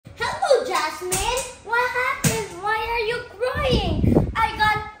Jasmine, what happened? Why are you crying? I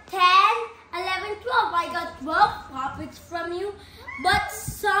got 10, 11, 12. I got 12 puppets from you, but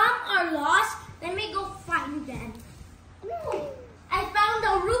some are lost. Let me go find them. I found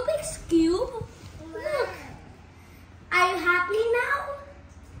a Rubik's Cube. Look. Are you happy now?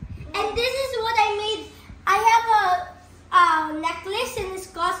 And this is what I made. I have a necklace and it's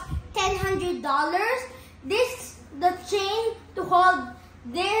cost $1,000. The chain to hold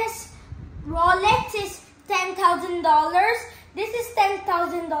this Rolex is $10,000. This is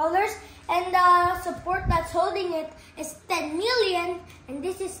 $10,000, and the support that's holding it is 10 million, and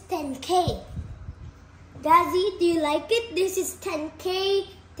this is 10K. Dazzy, do you like it? This is 10K,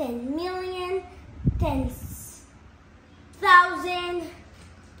 10 million, 10,000.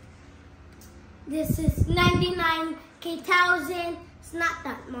 This is 99K thousand. It's not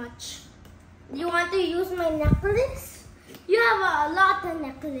that much. You want to use my necklace? You have a lot of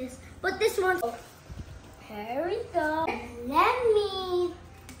necklace, but this one. Here we go. Let me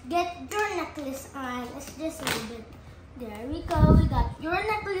get your necklace on. It's just a little bit. There we go. We got your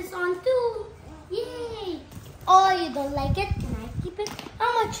necklace on too. Yay! Oh, you don't like it? Can I keep it?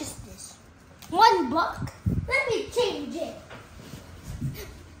 How much is this? $1. Let me change it.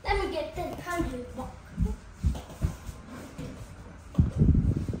 Let me get $100.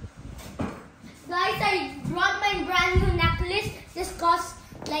 Guys, I brought my brand new necklace. This costs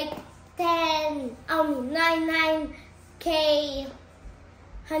like 99K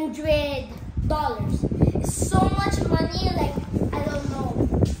 $100. It's so much money, like I don't know.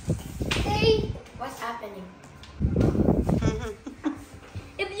 Hey, what's happening?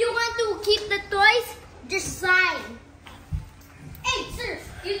 If you want to keep the toys, just sign. Hey, sir,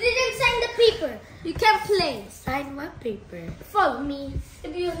 you didn't sign the paper. You can't play. Sign what paper? Follow me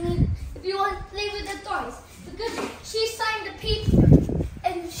if you want to play with the toys, because she signed the paper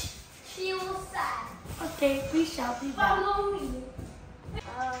and she was sad. Okay, we shall be back. Follow me.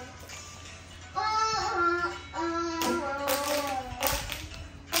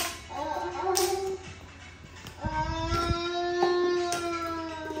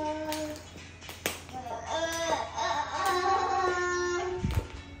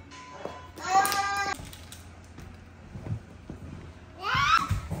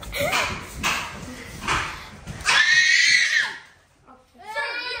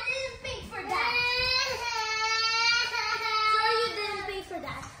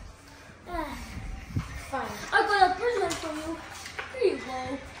 I got a present for you. Here you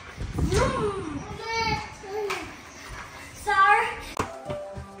go. Sir?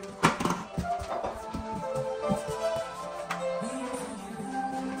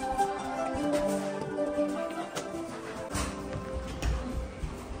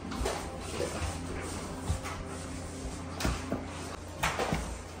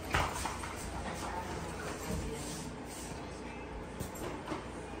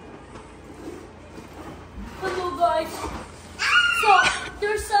 So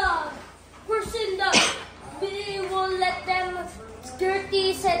there's a person that we will let them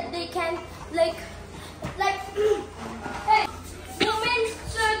dirty, said they can like hey, women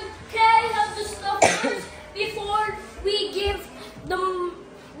should carry out the stuff first before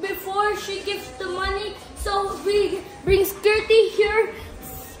she gives the money. So we bring Skirty here,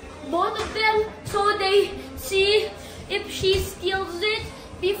 both of them, so they see if she steals it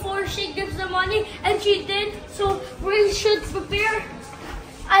before she gives the money, and she did, so we should prepare.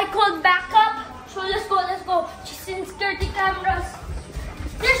 I called backup, so let's go. She's in security cameras.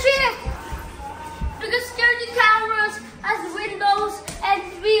 There she is! Because security cameras has windows, and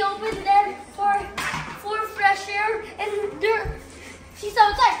we open them for fresh air, and she's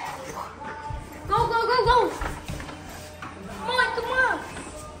outside. Go! Come on!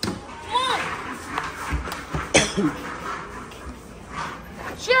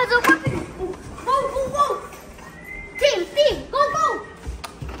 She has a weapon. Go. Team, go.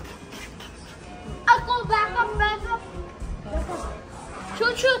 I'll go back up.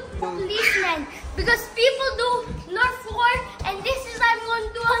 Shoot. Policeman. Because people do Nerf war, and this is I'm going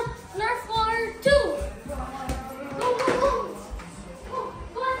to do a Nerf war too. Go.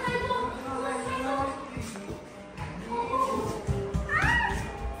 Go on, I go.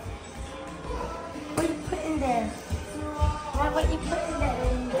 What you put in there? What you put in there?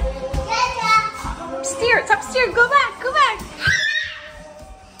 Stop steer, go back.